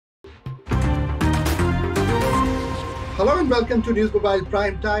Hello and welcome to NewsMobile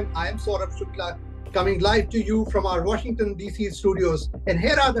Prime Time. I am Saurabh Shukla, coming live to you from our Washington, D.C. studios. And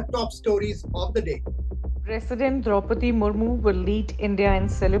here are the top stories of the day. President Draupadi Murmu will lead India in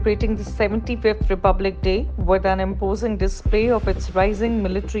celebrating the 75th Republic Day with an imposing display of its rising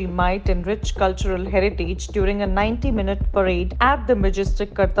military might and rich cultural heritage during a 90-minute parade at the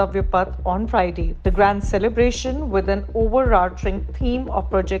majestic Kartavya Path on Friday. The grand celebration, with an overarching theme of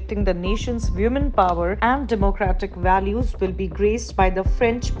projecting the nation's women power and democratic values, will be graced by the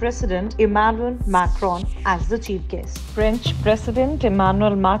French President Emmanuel Macron as the chief guest. French President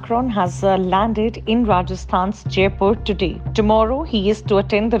Emmanuel Macron has landed in Rajasthan's Jaipur today. Tomorrow, he is to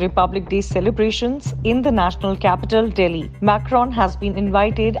attend the Republic Day celebrations in the national capital, Delhi. Macron has been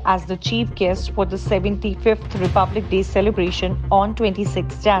invited as the chief guest for the 75th Republic Day celebration on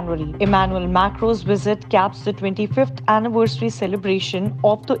 26 January. Emmanuel Macron's visit caps the 25th anniversary celebration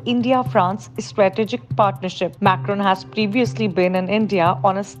of the India-France strategic partnership. Macron has previously been in India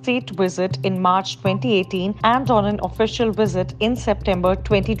on a state visit in March 2018 and on an official visit in September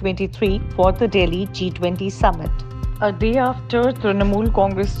 2023 for the Delhi G20 summit. A day after Trinamool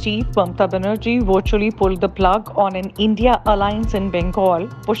Congress chief Mamata Banerjee virtually pulled the plug on an India alliance in Bengal,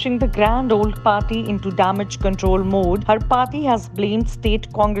 pushing the grand old party into damage control mode, her party has blamed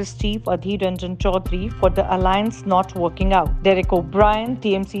State Congress chief Adhir Ranjan Chaudhary for the alliance not working out. Derek O'Brien,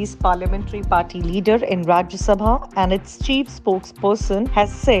 TMC's parliamentary party leader in Rajya Sabha and its chief spokesperson,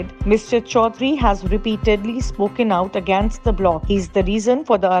 has said Mr. Chaudhary has repeatedly spoken out against the bloc. He is the reason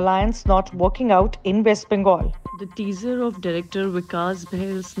for the alliance not working out in West Bengal. The teaser of director Vikas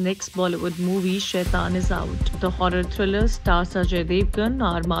Bahl's next Bollywood movie Shaitan is out. The horror thriller stars Ajay Devgan,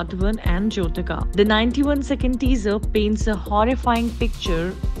 R. Madhavan and Jyotika. The 91-second teaser paints a horrifying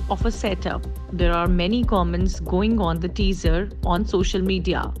picture of a setup. There are many comments going on the teaser on social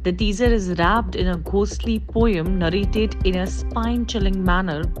media. The teaser is wrapped in a ghostly poem narrated in a spine-chilling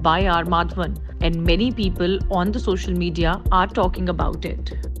manner by R. Madhavan, and many people on the social media are talking about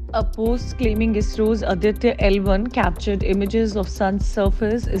it. A post claiming ISRO's Aditya L1 captured images of Sun's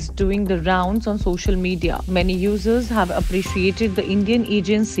surface is doing the rounds on social media. Many users have appreciated the Indian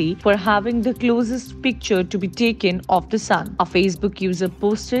agency for having the closest picture to be taken of the Sun. A Facebook user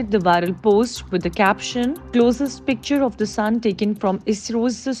posted the viral post with the caption, "Closest picture of the Sun taken from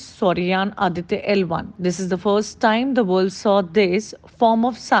ISRO's Sauryayan Aditya L1. This is the first time the world saw this form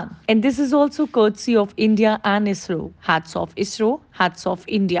of Sun. And this is also courtesy of India and ISRO. Hats off ISRO, hats off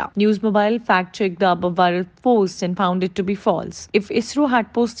India." NewsMobile fact-checked the above viral post and found it to be false. If ISRO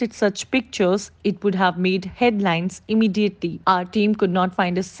had posted such pictures, it would have made headlines immediately. Our team could not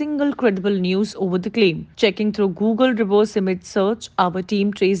find a single credible news over the claim. Checking through Google reverse image search, our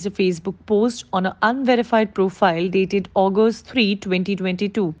team traced a Facebook post on an unverified profile dated August 3,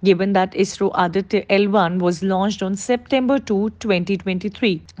 2022, given that ISRO Aditya L1 was launched on September 2,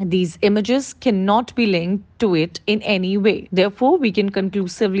 2023. These images cannot be linked to it in any way. Therefore, we can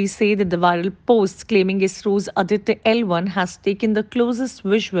conclusively say that the viral post claiming ISRO's Aditya L1 has taken the closest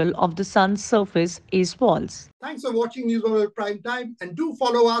visual of the Sun's surface is false. Thanks for watching NewsMobile Prime Time and do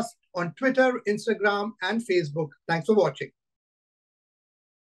follow us on Twitter, Instagram, and Facebook. Thanks for watching.